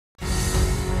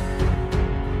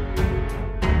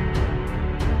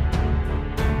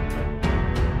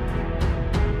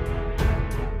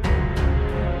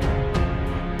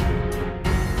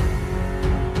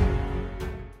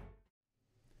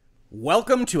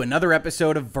Welcome to another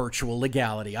episode of Virtual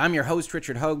Legality. I'm your host,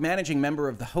 Richard Hogue, managing member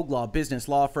of the Hogue Law Business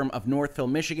Law Firm of Northville,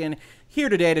 Michigan, here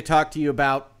today to talk to you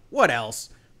about, what else?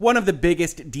 One of the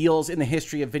biggest deals in the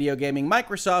history of video gaming,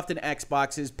 Microsoft and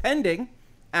Xbox's pending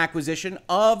acquisition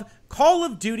of Call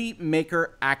of Duty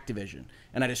maker Activision.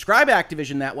 And I describe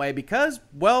Activision that way because,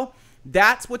 well,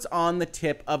 that's what's on the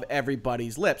tip of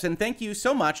everybody's lips. And thank you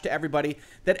so much to everybody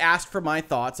that asked for my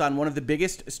thoughts on one of the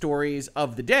biggest stories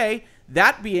of the day,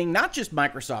 that being not just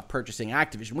Microsoft purchasing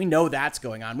Activision. We know that's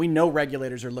going on. We know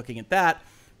regulators are looking at that,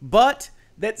 but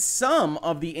that some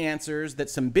of the answers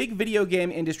that some big video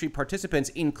game industry participants,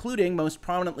 including most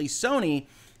prominently Sony,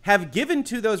 have given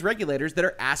to those regulators that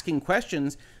are asking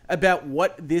questions about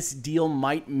what this deal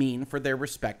might mean for their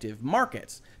respective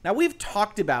markets. Now, we've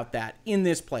talked about that in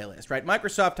this playlist, right?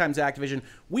 Microsoft times Activision.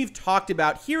 We've talked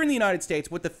about here in the United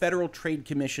States what the Federal Trade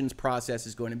Commission's process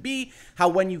is going to be, how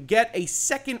when you get a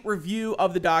second review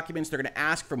of the documents, they're going to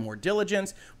ask for more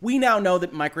diligence. We now know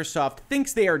that Microsoft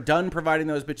thinks they are done providing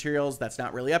those materials. That's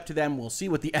not really up to them. We'll see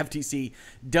what the FTC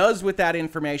does with that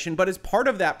information. But as part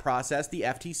of that process, the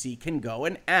FTC can go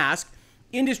and ask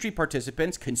industry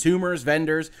participants, consumers,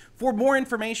 vendors, for more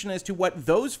information as to what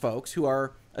those folks who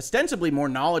are ostensibly more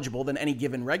knowledgeable than any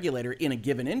given regulator in a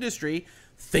given industry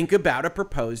think about a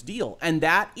proposed deal. And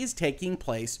that is taking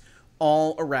place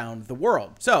all around the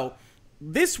world. So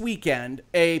this weekend,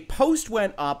 a post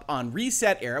went up on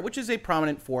Reset Era, which is a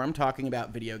prominent forum talking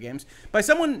about video games, by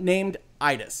someone named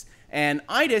Idis. And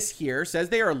Idis here says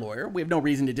they are a lawyer. We have no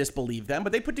reason to disbelieve them,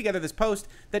 but they put together this post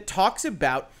that talks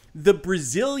about the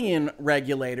Brazilian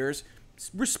regulators'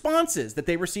 responses that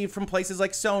they received from places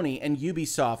like Sony and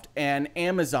Ubisoft and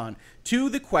Amazon to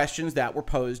the questions that were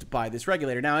posed by this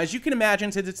regulator. Now, as you can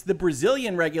imagine, since it's the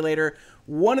Brazilian regulator,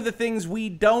 one of the things we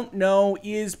don't know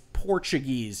is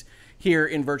Portuguese here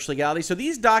in Virtual Legality. So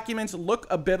these documents look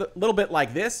a little bit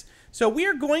like this. So we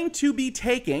are going to be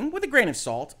taking, with a grain of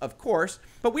salt, of course,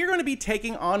 but we're going to be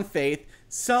taking on faith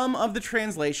some of the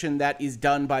translation that is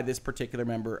done by this particular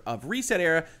member of Reset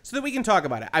Era so that we can talk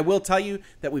about it. I will tell you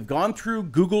that we've gone through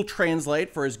Google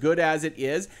Translate for as good as it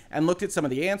is and looked at some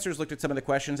of the answers, looked at some of the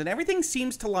questions, and everything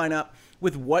seems to line up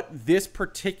with what this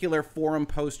particular forum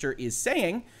poster is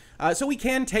saying. So we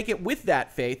can take it with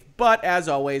that faith, but as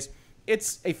always,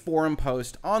 it's a forum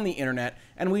post on the internet,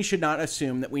 and we should not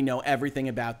assume that we know everything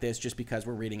about this just because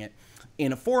we're reading it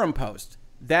in a forum post.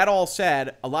 That all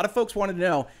said, a lot of folks wanted to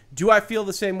know, do I feel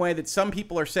the same way that some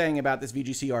people are saying about this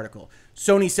VGC article?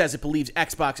 Sony says it believes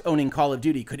Xbox owning Call of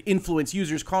Duty could influence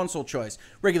users' console choice.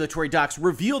 Regulatory docs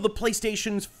reveal the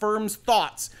PlayStation's firm's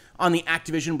thoughts on the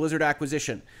Activision Blizzard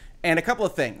acquisition. And a couple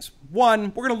of things.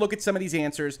 One, we're going to look at some of these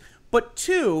answers. But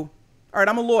two, all right,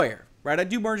 I'm a lawyer, right? I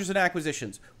do mergers and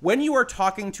acquisitions. When you are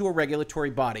talking to a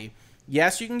regulatory body,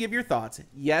 yes, you can give your thoughts.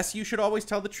 Yes, you should always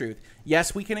tell the truth.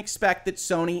 Yes, we can expect that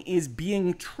Sony is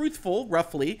being truthful,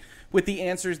 roughly, with the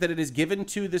answers that it has given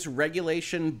to this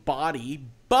regulation body.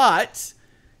 But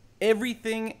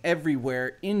everything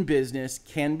everywhere in business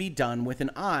can be done with an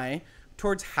eye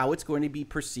towards how it's going to be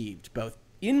perceived, both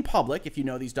in public, if you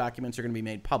know these documents are going to be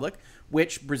made public,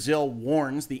 which Brazil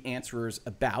warns the answerers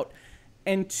about,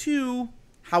 and two,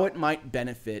 how it might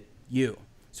benefit you.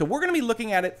 So we're going to be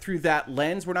looking at it through that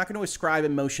lens. We're not going to ascribe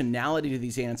emotionality to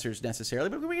these answers necessarily,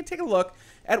 but we can take a look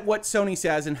at what Sony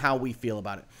says and how we feel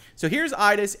about it. So here's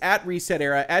Idis at Reset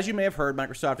Era. As you may have heard,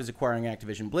 Microsoft is acquiring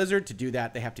Activision Blizzard. To do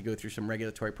that, they have to go through some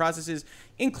regulatory processes,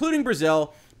 including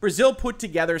Brazil. Brazil put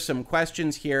together some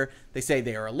questions here. They say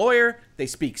they are a lawyer. They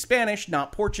speak Spanish,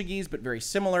 not Portuguese, but very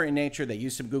similar in nature. They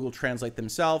use some Google Translate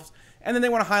themselves. And then they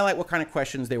want to highlight what kind of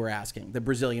questions they were asking, the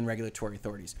Brazilian regulatory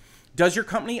authorities. Does your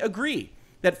company agree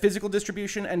that physical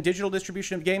distribution and digital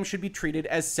distribution of games should be treated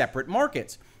as separate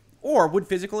markets? Or would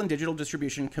physical and digital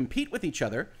distribution compete with each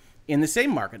other in the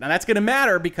same market? Now, that's going to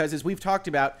matter because, as we've talked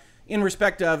about, in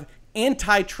respect of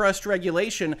antitrust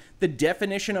regulation, the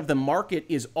definition of the market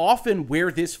is often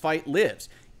where this fight lives.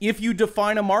 If you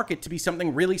define a market to be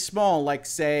something really small, like,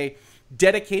 say,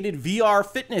 dedicated VR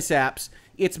fitness apps,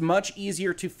 it's much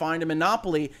easier to find a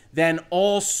monopoly than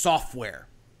all software.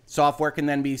 Software can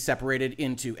then be separated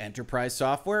into enterprise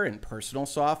software and personal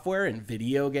software and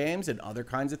video games and other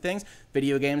kinds of things.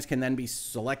 Video games can then be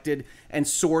selected and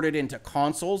sorted into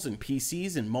consoles and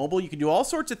PCs and mobile. You can do all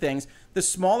sorts of things. The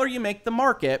smaller you make the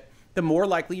market, the more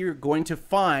likely you're going to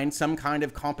find some kind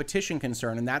of competition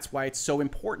concern. And that's why it's so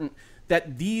important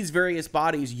that these various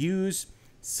bodies use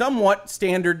somewhat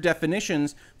standard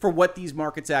definitions for what these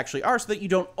markets actually are so that you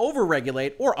don't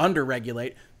over-regulate or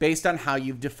under-regulate based on how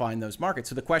you've defined those markets.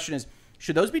 So the question is,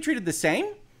 should those be treated the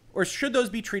same or should those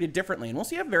be treated differently? And we'll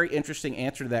see a very interesting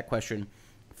answer to that question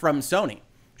from Sony.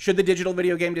 Should the digital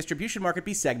video game distribution market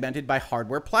be segmented by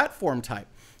hardware platform type?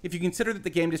 If you consider that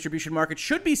the game distribution market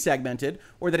should be segmented,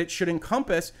 or that it should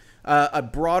encompass a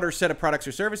broader set of products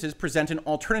or services, present an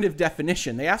alternative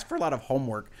definition. They ask for a lot of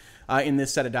homework in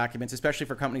this set of documents, especially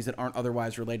for companies that aren't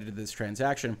otherwise related to this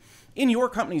transaction. In your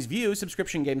company's view,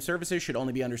 subscription game services should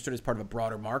only be understood as part of a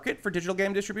broader market for digital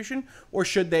game distribution, or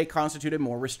should they constitute a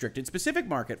more restricted specific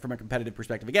market from a competitive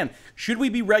perspective? Again, should we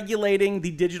be regulating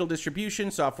the digital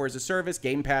distribution, software as a service,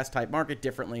 Game Pass type market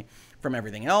differently from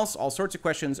everything else? All sorts of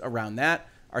questions around that.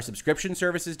 Are subscription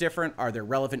services different? Are there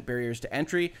relevant barriers to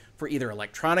entry for either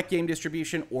electronic game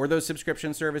distribution or those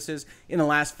subscription services? In the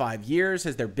last 5 years,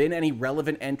 has there been any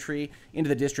relevant entry into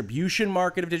the distribution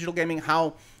market of digital gaming?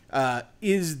 How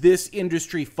is this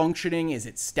industry functioning? Is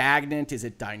it stagnant? Is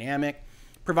it dynamic?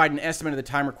 Provide an estimate of the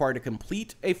time required to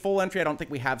complete a full entry. I don't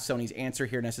think we have Sony's answer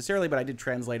here necessarily, but I did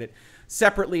translate it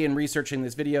separately in researching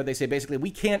this video. They say basically,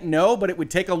 we can't know, but it would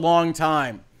take a long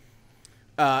time.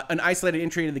 An isolated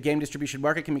entry into the game distribution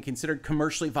market can be considered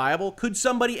commercially viable. Could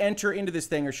somebody enter into this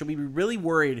thing, or should we be really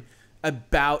worried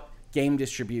about game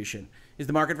distribution? Is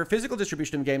the market for physical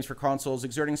distribution of games for consoles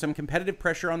exerting some competitive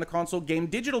pressure on the console game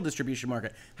digital distribution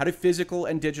market? How do physical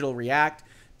and digital react?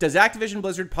 Does Activision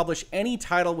Blizzard publish any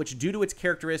title which, due to its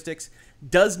characteristics,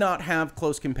 does not have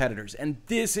close competitors? And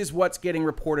this is what's getting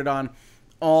reported on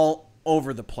all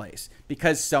over the place,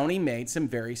 because Sony made some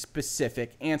very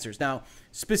specific answers. Now,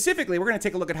 specifically, we're going to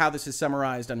take a look at how this is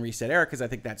summarized on Reset Era, because I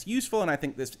think that's useful, and I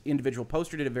think this individual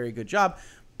poster did a very good job.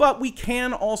 But we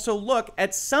can also look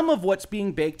at some of what's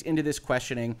being baked into this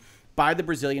questioning by the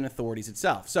Brazilian authorities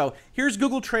itself. So here's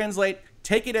Google Translate.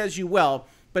 Take it as you will.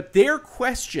 But their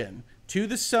question to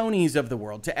the Sonys of the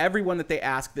world, to everyone that they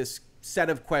ask this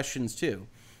set of questions to,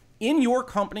 in your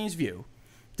company's view,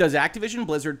 does Activision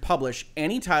Blizzard publish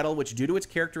any title which, due to its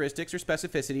characteristics or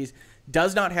specificities,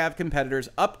 does not have competitors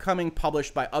upcoming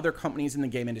published by other companies in the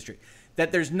game industry?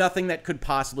 That there's nothing that could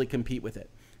possibly compete with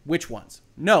it. Which ones?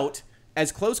 Note,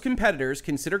 as close competitors,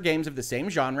 consider games of the same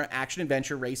genre, action,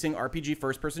 adventure, racing, RPG,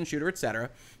 first-person shooter, etc.,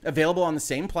 available on the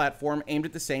same platform, aimed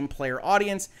at the same player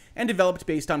audience, and developed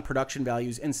based on production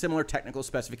values and similar technical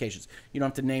specifications. You don't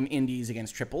have to name indies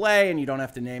against AAA, and you don't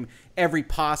have to name every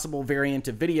possible variant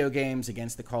of video games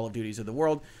against the Call of Duties of the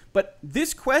world. But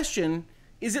this question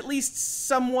is at least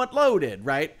somewhat loaded,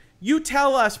 right? You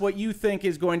tell us what you think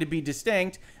is going to be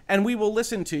distinct, and we will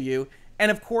listen to you. And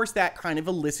of course, that kind of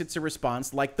elicits a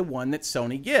response like the one that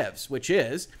Sony gives, which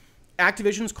is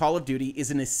Activision's Call of Duty is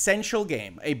an essential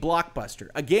game, a blockbuster,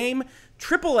 a game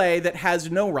AAA that has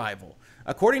no rival.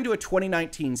 According to a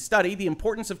 2019 study, the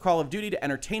importance of Call of Duty to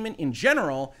entertainment in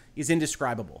general is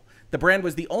indescribable. The brand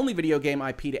was the only video game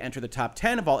IP to enter the top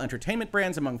 10 of all entertainment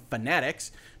brands among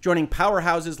fanatics, joining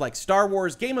powerhouses like Star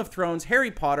Wars, Game of Thrones,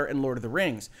 Harry Potter, and Lord of the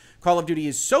Rings. Call of Duty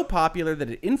is so popular that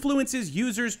it influences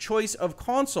users' choice of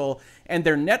console, and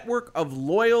their network of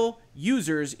loyal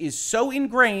users is so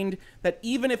ingrained that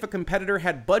even if a competitor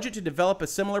had budget to develop a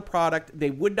similar product, they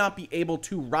would not be able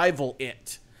to rival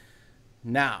it.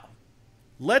 Now,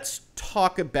 let's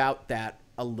talk about that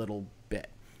a little bit.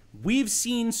 We've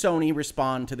seen Sony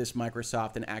respond to this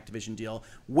Microsoft and Activision deal.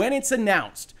 When it's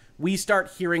announced, we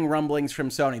start hearing rumblings from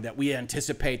Sony that we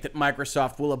anticipate that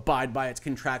Microsoft will abide by its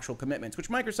contractual commitments, which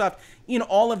Microsoft, in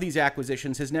all of these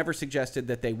acquisitions, has never suggested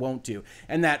that they won't do,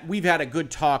 and that we've had a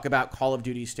good talk about Call of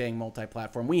Duty staying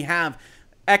multi-platform. We have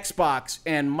Xbox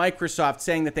and Microsoft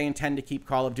saying that they intend to keep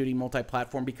Call of Duty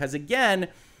multi-platform because, again,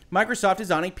 Microsoft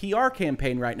is on a PR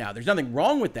campaign right now. There's nothing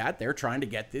wrong with that. They're trying to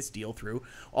get this deal through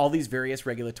all these various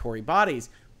regulatory bodies.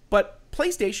 But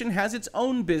PlayStation has its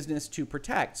own business to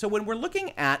protect. So when we're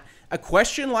looking at a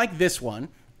question like this one,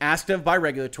 asked of by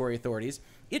regulatory authorities,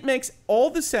 it makes all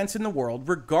the sense in the world,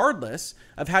 regardless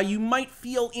of how you might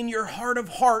feel in your heart of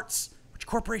hearts, which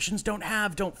corporations don't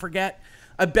have, don't forget,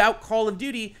 about Call of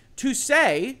Duty, to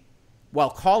say, well,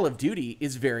 Call of Duty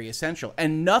is very essential,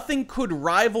 and nothing could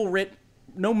rival it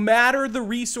no matter the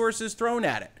resources thrown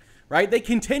at it, right? They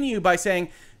continue by saying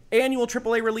annual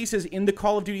AAA releases in the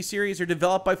Call of Duty series are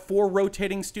developed by 4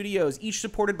 rotating studios, each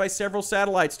supported by several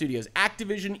satellite studios.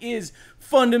 Activision is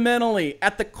fundamentally,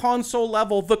 at the console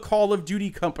level, the Call of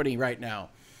Duty company right now.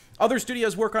 Other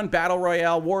studios work on Battle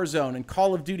Royale, Warzone, and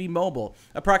Call of Duty Mobile.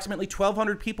 Approximately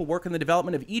 1,200 people work in the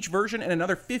development of each version, and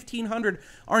another 1,500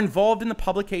 are involved in the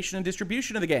publication and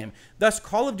distribution of the game. Thus,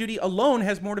 Call of Duty alone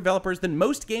has more developers than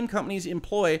most game companies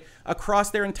employ across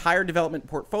their entire development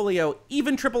portfolio,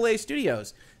 even AAA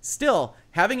studios. Still,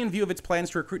 having in view of its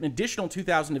plans to recruit an additional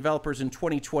 2,000 developers in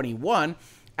 2021,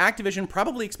 Activision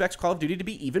probably expects Call of Duty to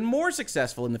be even more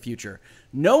successful in the future.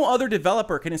 No other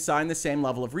developer can assign the same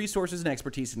level of resources and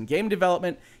expertise in game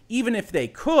development. Even if they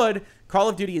could, Call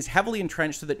of Duty is heavily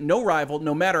entrenched so that no rival,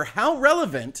 no matter how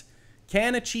relevant,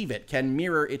 can achieve it, can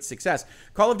mirror its success.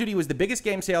 Call of Duty was the biggest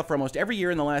game sale for almost every year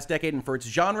in the last decade, and for its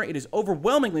genre, it is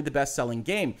overwhelmingly the best-selling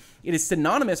game. It is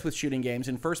synonymous with shooting games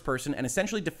in first person and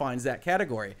essentially defines that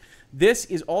category. This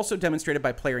is also demonstrated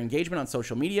by player engagement on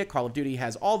social media. Call of Duty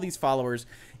has all these followers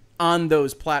on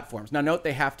those platforms. Now, note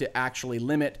they have to actually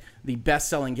limit the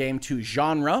best-selling game to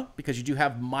genre, because you do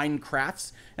have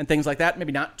Minecrafts and things like that.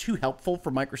 Maybe not too helpful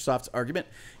for Microsoft's argument,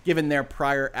 given their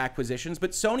prior acquisitions.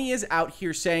 But Sony is out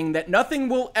here saying that nothing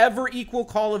will ever equal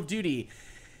Call of Duty.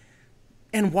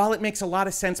 And while it makes a lot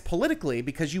of sense politically,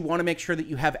 because you want to make sure that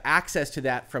you have access to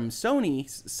that from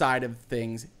Sony's side of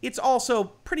things, it's also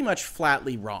pretty much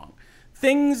flatly wrong.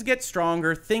 Things get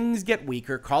stronger, things get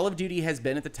weaker. Call of Duty has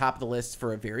been at the top of the list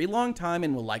for a very long time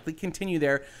and will likely continue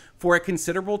there for a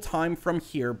considerable time from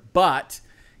here. But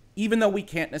even though we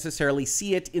can't necessarily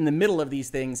see it in the middle of these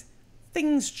things,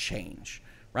 things change,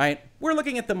 right? We're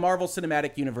looking at the Marvel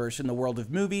Cinematic Universe in the world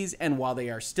of movies, and while they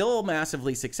are still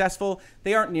massively successful,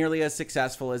 they aren't nearly as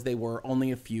successful as they were only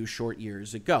a few short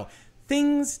years ago.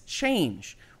 Things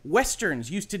change. Westerns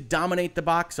used to dominate the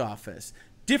box office.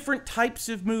 Different types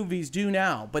of movies do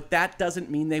now, but that doesn't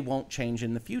mean they won't change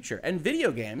in the future. And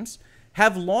video games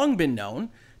have long been known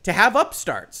to have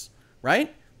upstarts,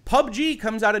 right? PUBG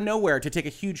comes out of nowhere to take a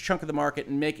huge chunk of the market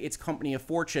and make its company a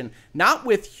fortune, not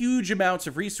with huge amounts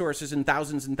of resources and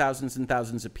thousands and thousands and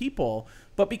thousands of people,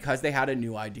 but because they had a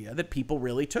new idea that people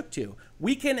really took to.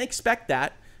 We can expect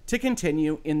that to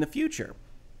continue in the future.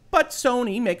 But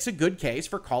Sony makes a good case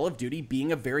for Call of Duty being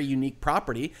a very unique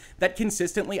property that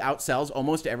consistently outsells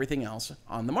almost everything else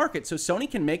on the market. So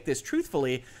Sony can make this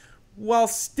truthfully while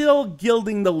still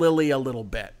gilding the lily a little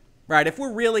bit, right? If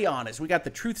we're really honest, we got the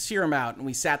truth serum out and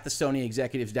we sat the Sony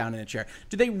executives down in a chair.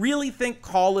 Do they really think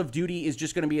Call of Duty is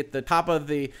just going to be at the top of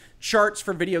the charts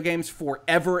for video games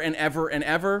forever and ever and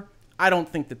ever? I don't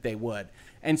think that they would.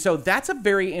 And so that's a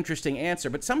very interesting answer.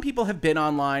 But some people have been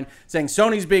online saying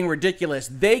Sony's being ridiculous.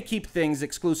 They keep things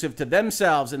exclusive to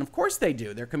themselves. And of course they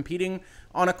do. They're competing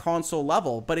on a console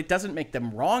level. But it doesn't make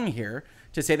them wrong here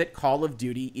to say that Call of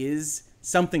Duty is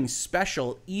something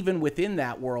special even within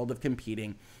that world of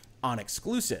competing on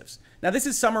exclusives. Now, this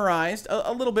is summarized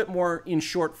a little bit more in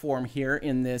short form here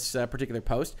in this particular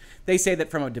post. They say that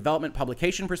from a development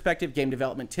publication perspective, game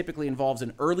development typically involves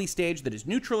an early stage that is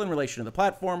neutral in relation to the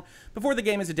platform before the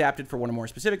game is adapted for one or more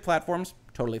specific platforms.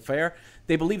 Totally fair.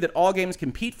 They believe that all games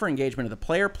compete for engagement of the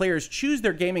player. Players choose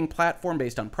their gaming platform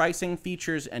based on pricing,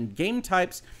 features, and game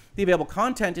types. The available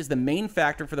content is the main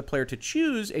factor for the player to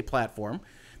choose a platform.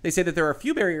 They say that there are a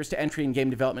few barriers to entry in game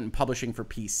development and publishing for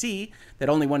PC, that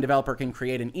only one developer can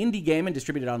create an indie game and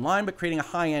distribute it online, but creating a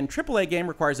high-end AAA game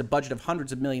requires a budget of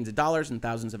hundreds of millions of dollars and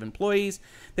thousands of employees.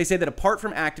 They say that apart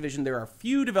from Activision, there are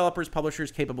few developers,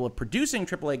 publishers capable of producing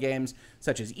AAA games,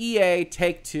 such as EA,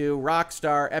 Take-Two,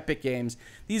 Rockstar, Epic Games.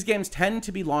 These games tend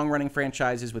to be long-running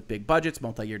franchises with big budgets,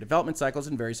 multi-year development cycles,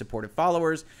 and very supportive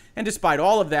followers. And despite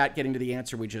all of that, getting to the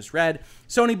answer we just read,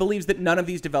 Sony believes that none of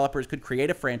these developers could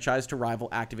create a franchise to rival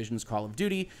Activision's Call of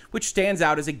Duty, which stands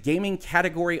out as a gaming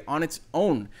category on its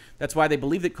own. That's why they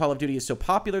believe that Call of Duty is so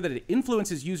popular that it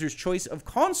influences users' choice of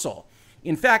console.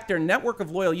 In fact, their network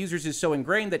of loyal users is so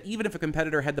ingrained that even if a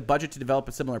competitor had the budget to develop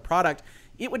a similar product,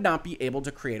 it would not be able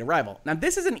to create a rival. Now,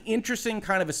 this is an interesting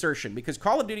kind of assertion because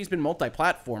Call of Duty's been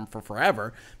multi-platform for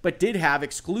forever, but did have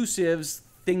exclusives,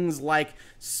 things like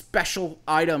special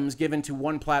items given to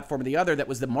one platform or the other that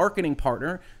was the marketing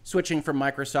partner, switching from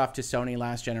Microsoft to Sony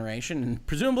last generation, and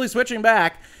presumably switching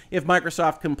back if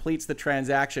Microsoft completes the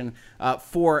transaction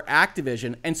for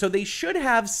Activision. And so they should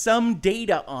have some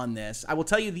data on this. I will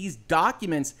tell you, these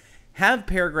documents have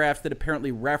paragraphs that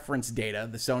apparently reference data,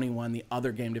 the Sony one, the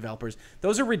other game developers.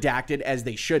 Those are redacted, as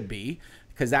they should be,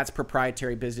 because that's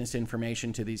proprietary business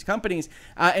information to these companies.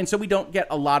 And so we don't get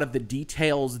a lot of the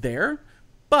details there.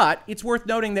 But it's worth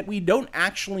noting that we don't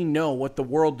actually know what the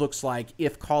world looks like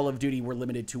if Call of Duty were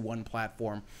limited to one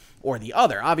platform or the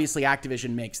other. Obviously,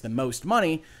 Activision makes the most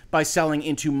money by selling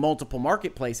into multiple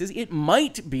marketplaces. It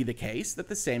might be the case that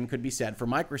the same could be said for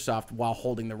Microsoft while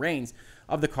holding the reins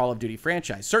of the Call of Duty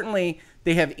franchise. Certainly,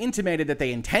 they have intimated that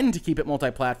they intend to keep it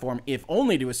multi-platform, if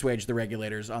only to assuage the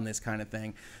regulators on this kind of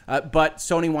thing. But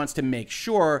Sony wants to make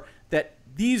sure that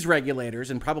these regulators,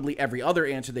 and probably every other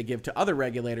answer they give to other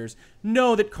regulators,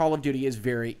 know that Call of Duty is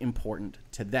very important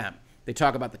to them. They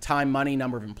talk about the time, money,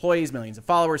 number of employees, millions of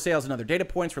followers, sales, and other data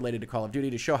points related to Call of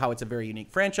Duty to show how it's a very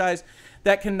unique franchise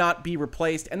that cannot be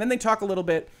replaced. And then they talk a little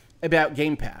bit about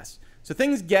Game Pass. So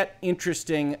things get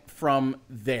interesting from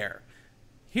there.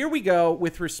 Here we go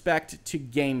with respect to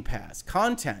Game Pass.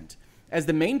 Content, as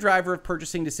the main driver of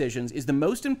purchasing decisions, is the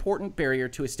most important barrier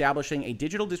to establishing a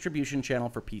digital distribution channel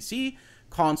for PC,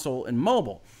 console, and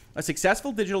mobile. A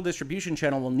successful digital distribution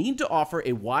channel will need to offer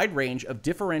a wide range of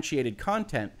differentiated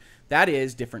content, that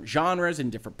is, different genres and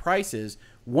different prices.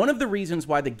 One of the reasons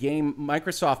why the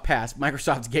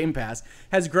Microsoft's Game Pass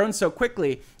has grown so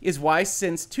quickly is why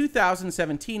since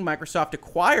 2017, Microsoft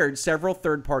acquired several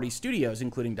third-party studios,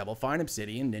 including Double Fine,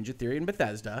 Obsidian, Ninja Theory, and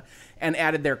Bethesda, and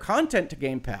added their content to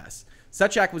Game Pass.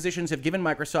 Such acquisitions have given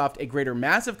Microsoft a greater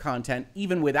mass of content,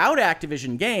 even without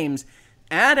Activision games.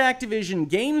 Add Activision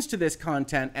games to this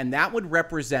content, and that would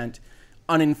represent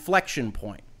an inflection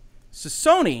point. So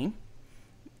Sony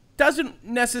doesn't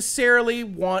necessarily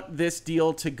want this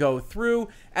deal to go through,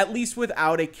 at least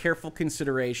without a careful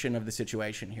consideration of the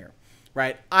situation here,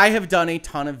 right? I have done a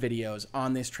ton of videos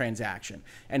on this transaction,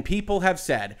 and people have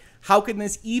said, how can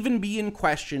this even be in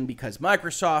question because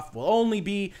Microsoft will only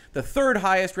be the third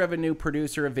highest revenue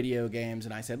producer of video games?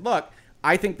 And I said, look,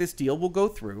 I think this deal will go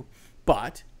through,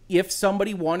 but if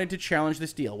somebody wanted to challenge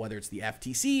this deal, whether it's the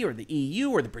FTC or the EU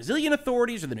or the Brazilian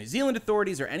authorities or the New Zealand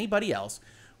authorities or anybody else,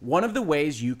 one of the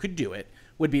ways you could do it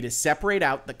would be to separate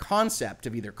out the concept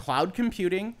of either cloud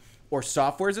computing or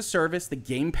software as a service, the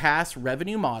Game Pass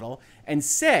revenue model, and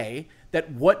say that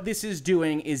what this is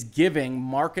doing is giving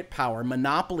market power,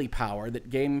 monopoly power that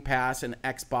Game Pass and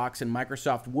Xbox and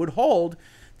Microsoft would hold.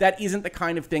 That isn't the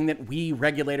kind of thing that we,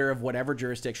 regulator of whatever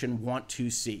jurisdiction, want to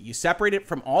see. You separate it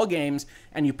from all games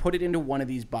and you put it into one of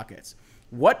these buckets.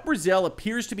 What Brazil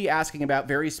appears to be asking about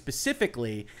very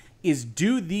specifically is,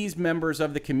 do these members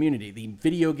of the community, the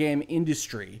video game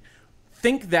industry,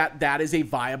 think that that is a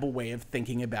viable way of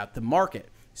thinking about the market?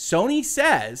 Sony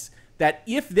says that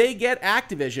if they get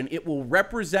Activision, it will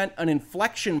represent an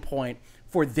inflection point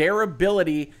for their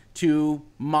ability to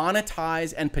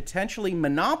monetize and potentially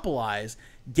monopolize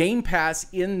Game Pass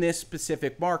in this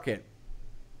specific market.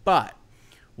 But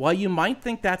while you might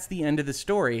think that's the end of the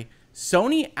story,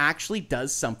 Sony actually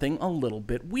does something a little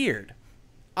bit weird.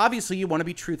 Obviously, you want to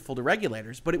be truthful to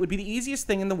regulators, but it would be the easiest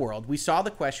thing in the world. We saw the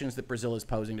questions that Brazil is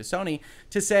posing to Sony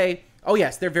to say, oh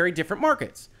yes, they're very different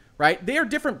markets, right? They are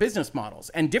different business models,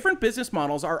 and different business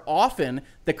models are often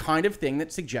the kind of thing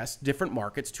that suggests different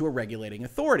markets to a regulating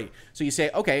authority. So you say,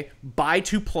 okay, buy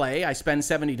to play, I spend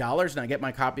 $70 and I get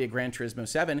my copy of Gran Turismo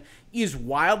 7, is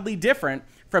wildly different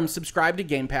from subscribe to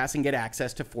Game Pass and get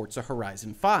access to Forza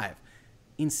Horizon 5.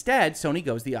 Instead, Sony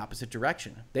goes the opposite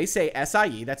direction. They say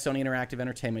SIE, that's Sony Interactive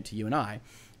Entertainment to you and I,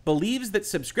 believes that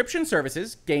subscription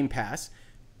services, Game Pass,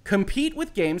 compete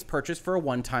with games purchased for a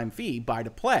one-time fee, buy to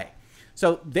play.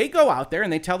 So they go out there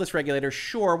and they tell this regulator,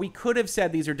 sure, we could have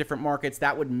said these are different markets.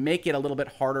 That would make it a little bit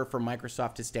harder for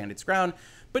Microsoft to stand its ground.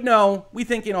 But no, we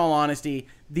think in all honesty,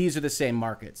 these are the same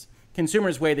markets.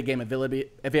 Consumers weigh the game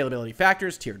availability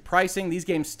factors, tiered pricing. These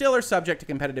games still are subject to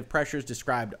competitive pressures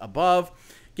described above.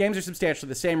 Games are substantially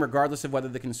the same regardless of whether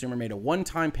the consumer made a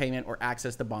one-time payment or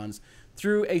accessed the bonds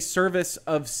through a service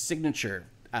of signature,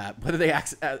 whether they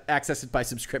access it by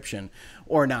subscription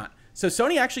or not. So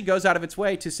Sony actually goes out of its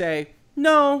way to say,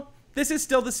 no, this is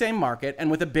still the same market,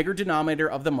 and with a bigger denominator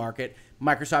of the market,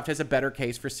 Microsoft has a better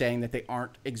case for saying that they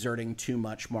aren't exerting too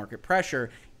much market pressure,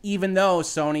 even though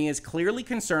Sony is clearly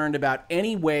concerned about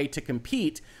any way to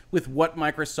compete with what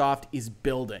Microsoft is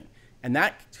building. And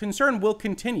that concern will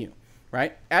continue.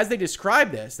 Right? As they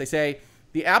describe this, they say,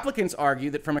 the applicants argue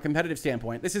that from a competitive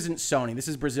standpoint, this isn't Sony, this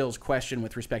is Brazil's question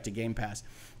with respect to Game Pass.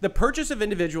 The purchase of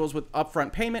individuals with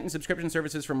upfront payment and subscription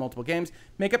services for multiple games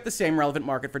make up the same relevant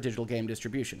market for digital game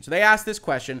distribution. So they asked this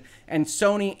question, and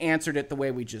Sony answered it the way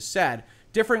we just said,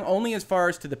 differing only as far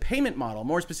as to the payment model.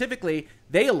 More specifically,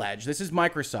 they allege, this is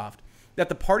Microsoft, that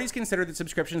the parties consider that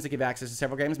subscriptions that give access to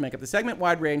several games make up the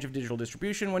segment-wide range of digital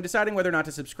distribution. When deciding whether or not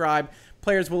to subscribe,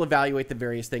 players will evaluate the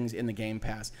various things in the Game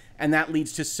Pass. And that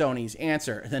leads to Sony's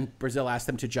answer. And then Brazil asked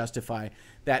them to justify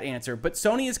that answer. But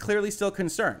Sony is clearly still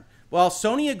concerned. While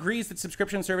Sony agrees that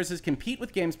subscription services compete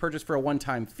with games purchased for a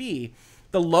one-time fee,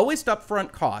 the lower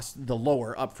upfront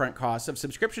costs of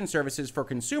subscription services for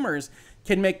consumers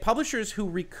can make publishers who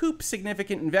recoup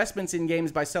significant investments in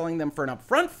games by selling them for an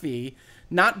upfront fee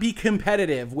not be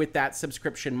competitive with that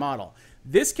subscription model.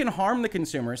 This can harm the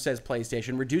consumer, says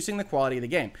PlayStation, reducing the quality of the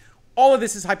game. All of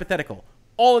this is hypothetical.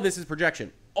 All of this is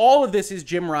projection. All of this is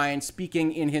Jim Ryan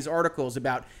speaking in his articles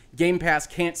about Game Pass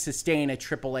can't sustain a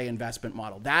AAA investment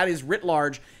model. That is writ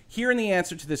large here in the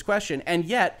answer to this question, and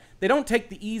yet they don't take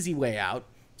the easy way out.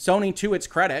 Sony, to its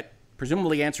credit,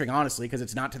 presumably answering honestly because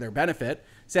it's not to their benefit,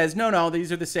 says, no,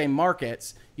 these are the same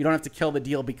markets. You don't have to kill the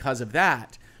deal because of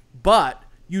that. But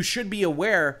you should be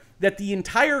aware that the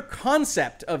entire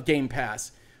concept of Game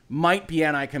Pass might be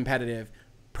anti-competitive,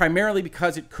 primarily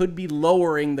because it could be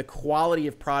lowering the quality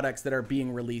of products that are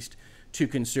being released to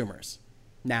consumers.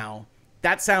 Now,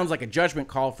 that sounds like a judgment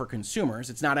call for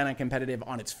consumers. It's not anti-competitive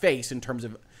on its face in terms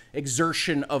of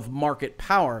exertion of market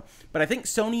power. But I think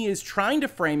Sony is trying to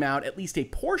frame out at least a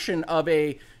portion of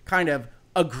a kind of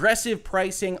aggressive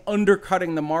pricing,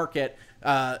 undercutting the market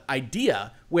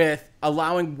idea with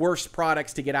allowing worse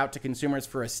products to get out to consumers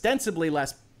for ostensibly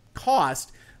less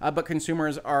cost, but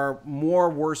consumers are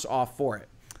worse off for it.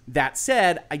 That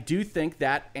said, I do think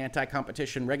that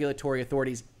anti-competition regulatory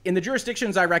authorities in the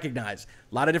jurisdictions I recognize,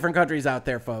 a lot of different countries out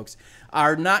there, folks,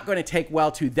 are not going to take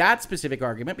well to that specific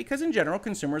argument because in general,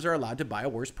 consumers are allowed to buy a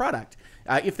worse product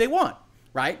if they want,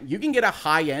 right? You can get a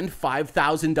high-end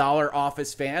 $5,000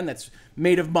 Office fan that's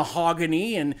made of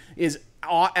mahogany and is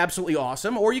absolutely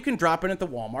awesome, or you can drop in at the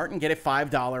Walmart and get a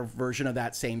 $5 version of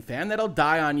that same fan that'll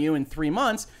die on you in 3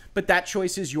 months, but that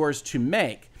choice is yours to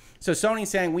make. So Sony's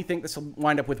saying we think this will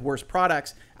wind up with worse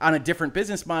products on a different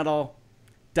business model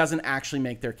doesn't actually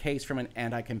make their case from an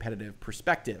anti-competitive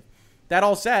perspective. That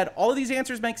all said, all of these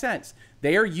answers make sense.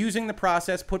 They are using the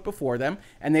process put before them,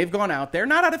 and they've gone out there,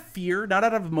 not out of fear, not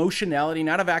out of emotionality,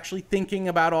 not of actually thinking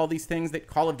about all these things that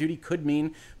Call of Duty could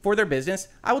mean for their business.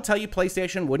 I will tell you,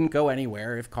 PlayStation wouldn't go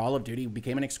anywhere if Call of Duty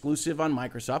became an exclusive on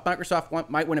Microsoft. Microsoft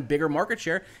might win a bigger market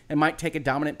share and might take a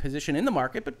dominant position in the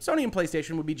market, but Sony and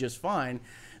PlayStation would be just fine.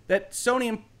 That Sony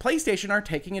and PlayStation are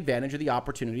taking advantage of the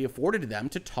opportunity afforded to them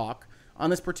to talk on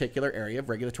this particular area of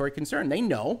regulatory concern. They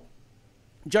know,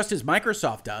 just as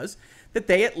Microsoft does, that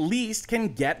they at least can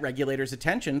get regulators'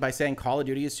 attention by saying Call of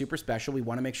Duty is super special. We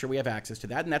want to make sure we have access to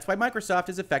that. And that's why Microsoft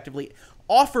has effectively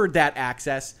offered that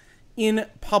access in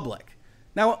public.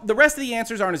 Now, the rest of the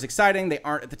answers aren't as exciting. They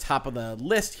aren't at the top of the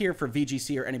list here for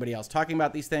VGC or anybody else talking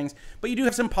about these things. But you do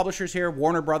have some publishers here.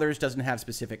 Warner Brothers doesn't have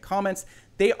specific comments.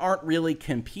 They aren't really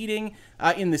competing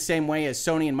in the same way as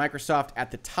Sony and Microsoft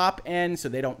at the top end, so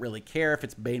they don't really care if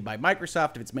it's made by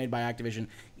Microsoft, if it's made by Activision.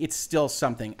 It's still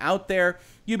something out there.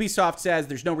 Ubisoft says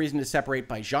there's no reason to separate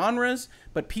by genres,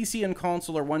 but PC and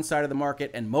console are one side of the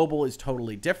market and mobile is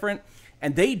totally different.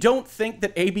 And they don't think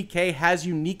that ABK has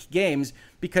unique games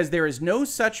because there is no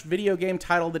such video game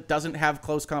title that doesn't have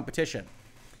close competition.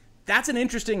 That's an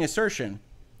interesting assertion.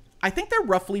 I think they're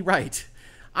roughly right.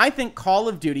 I think Call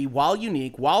of Duty, while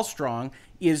unique, while strong,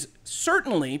 is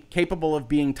certainly capable of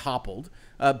being toppled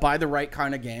by the right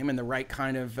kind of game and the right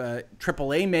kind of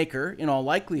AAA maker in all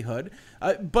likelihood,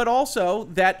 but also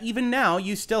that even now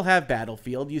you still have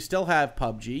Battlefield, you still have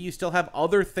PUBG, you still have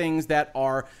other things that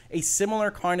are a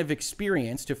similar kind of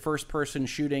experience to first-person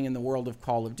shooting in the world of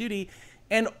Call of Duty,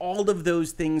 and all of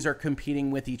those things are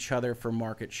competing with each other for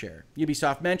market share.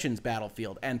 Ubisoft mentions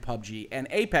Battlefield and PUBG and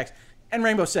Apex and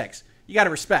Rainbow Six. You got to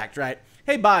respect, right?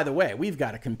 Hey, by the way, we've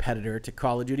got a competitor to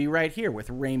Call of Duty right here with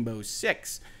Rainbow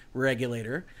Six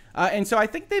regulator. And so I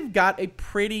think they've got a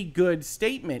pretty good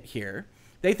statement here.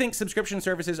 They think subscription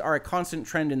services are a constant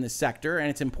trend in this sector and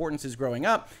its importance is growing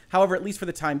up. However, at least for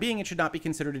the time being, it should not be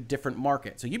considered a different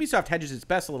market. So Ubisoft hedges its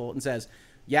bets a little and says,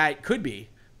 yeah, it could be,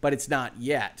 but it's not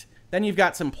yet. Then you've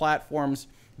got some platforms.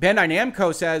 Bandai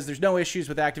Namco says there's no issues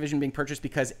with Activision being purchased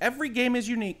because every game is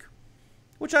unique,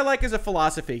 which I like as a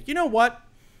philosophy. You know what?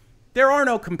 There are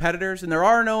no competitors and there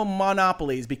are no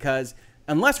monopolies because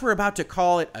unless we're about to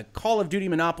call it a Call of Duty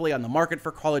monopoly on the market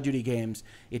for Call of Duty games,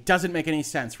 it doesn't make any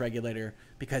sense, regulator,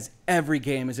 because every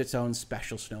game is its own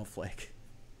special snowflake.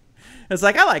 It's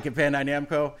like, I like it, Bandai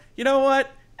Namco. You know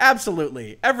what?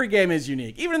 Absolutely. Every game is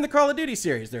unique. Even in the Call of Duty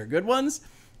series, there are good ones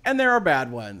and there are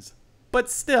bad ones. But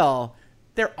still,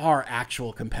 there are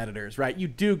actual competitors, right? You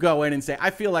do go in and say, I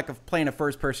feel like I'm playing a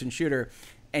first-person shooter,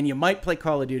 and you might play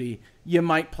Call of Duty, you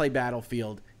might play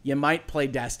Battlefield, you might play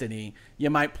Destiny, you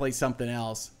might play something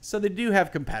else. So they do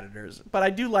have competitors, but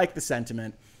I do like the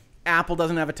sentiment. Apple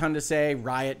doesn't have a ton to say.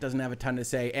 Riot doesn't have a ton to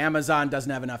say. Amazon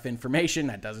doesn't have enough information.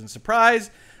 That doesn't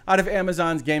surprise. Out of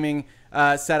Amazon's gaming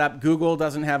setup, Google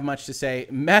doesn't have much to say.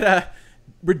 Meta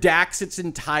redacts its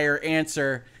entire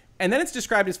answer. And then it's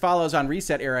described as follows on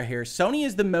Reset Era here. Sony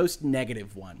is the most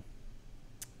negative one.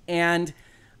 And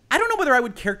I don't know whether I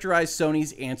would characterize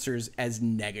Sony's answers as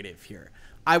negative here.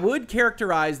 I would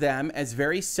characterize them as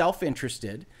very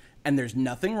self-interested, and there's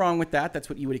nothing wrong with that. That's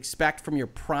what you would expect from your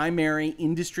primary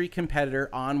industry competitor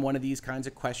on one of these kinds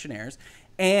of questionnaires.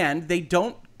 And they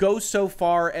don't go so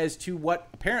far as to what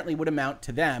apparently would amount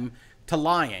to them to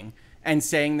lying and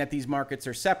saying that these markets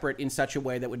are separate in such a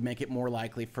way that would make it more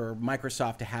likely for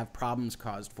Microsoft to have problems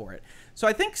caused for it. So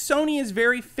I think Sony is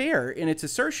very fair in its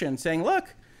assertion, saying,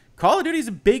 look, Call of Duty is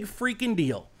a big freaking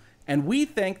deal. And we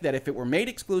think that if it were made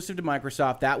exclusive to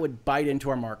Microsoft, that would bite into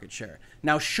our market share.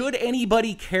 Now, should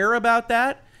anybody care about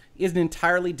that is an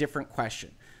entirely different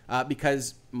question.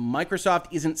 Because Microsoft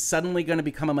isn't suddenly going to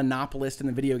become a monopolist in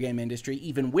the video game industry,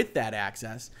 even with that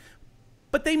access.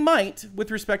 But they might,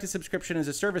 with respect to subscription as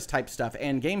a service type stuff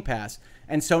and Game Pass,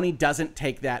 and Sony doesn't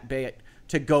take that bait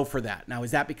to go for that. Now,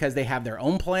 is that because they have their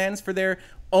own plans for their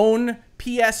own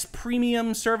PS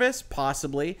premium service?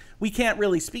 Possibly. We can't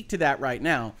really speak to that right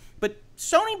now. But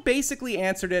Sony basically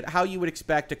answered it how you would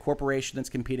expect a corporation that's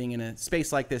competing in a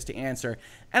space like this to answer.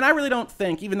 And I really don't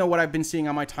think, even though what I've been seeing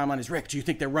on my timeline is, Rick, do you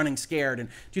think they're running scared? And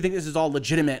do you think this is all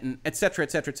legitimate? And et cetera,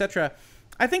 et cetera, et cetera.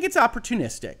 I think it's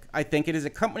opportunistic. I think it is a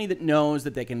company that knows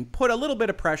that they can put a little bit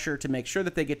of pressure to make sure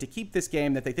that they get to keep this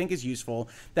game that they think is useful,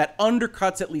 that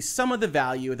undercuts at least some of the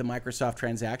value of the Microsoft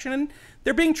transaction, and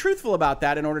they're being truthful about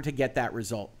that in order to get that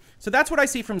result. So that's what I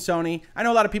see from Sony. I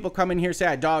know a lot of people come in here and say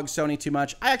I dog Sony too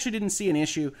much. I actually didn't see an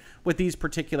issue with these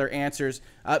particular answers,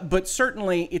 but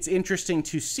certainly it's interesting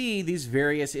to see these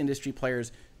various industry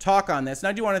players talk on this. And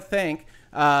I do want to thank,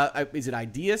 is it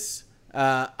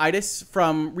Idis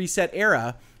from Reset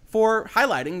Era for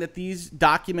highlighting that these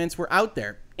documents were out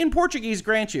there. In Portuguese,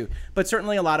 grant you, but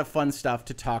certainly a lot of fun stuff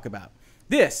to talk about.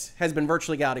 This has been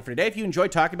Virtual Legality for today. If you enjoy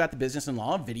talking about the business and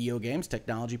law of video games,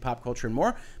 technology, pop culture, and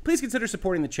more, please consider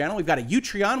supporting the channel. We've got a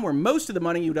Utreon, where most of the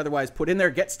money you would otherwise put in there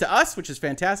gets to us, which is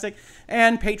fantastic,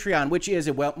 and Patreon, which is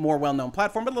a more well-known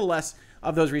platform, but a little less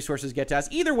of those resources get to us.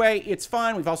 Either way, it's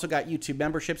fine. We've also got YouTube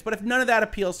memberships, but if none of that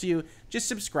appeals to you, just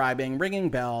subscribing, ringing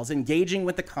bells, engaging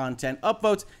with the content,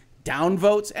 upvotes,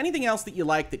 downvotes, anything else that you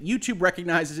like that YouTube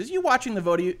recognizes as you watching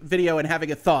the video and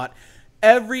having a thought,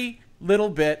 every little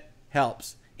bit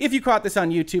helps. If you caught this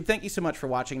on YouTube, thank you so much for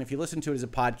watching. And if you listen to it as a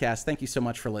podcast, thank you so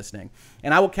much for listening.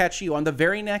 And I will catch you on the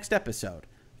very next episode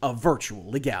of Virtual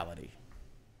Legality.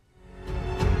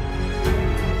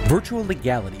 Virtual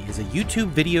Legality is a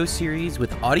YouTube video series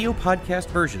with audio podcast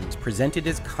versions presented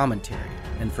as commentary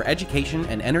and for education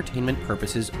and entertainment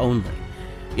purposes only.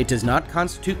 It does not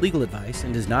constitute legal advice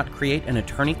and does not create an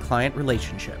attorney-client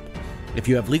relationship. If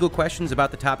you have legal questions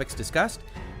about the topics discussed,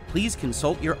 please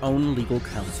consult your own legal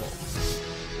counsel.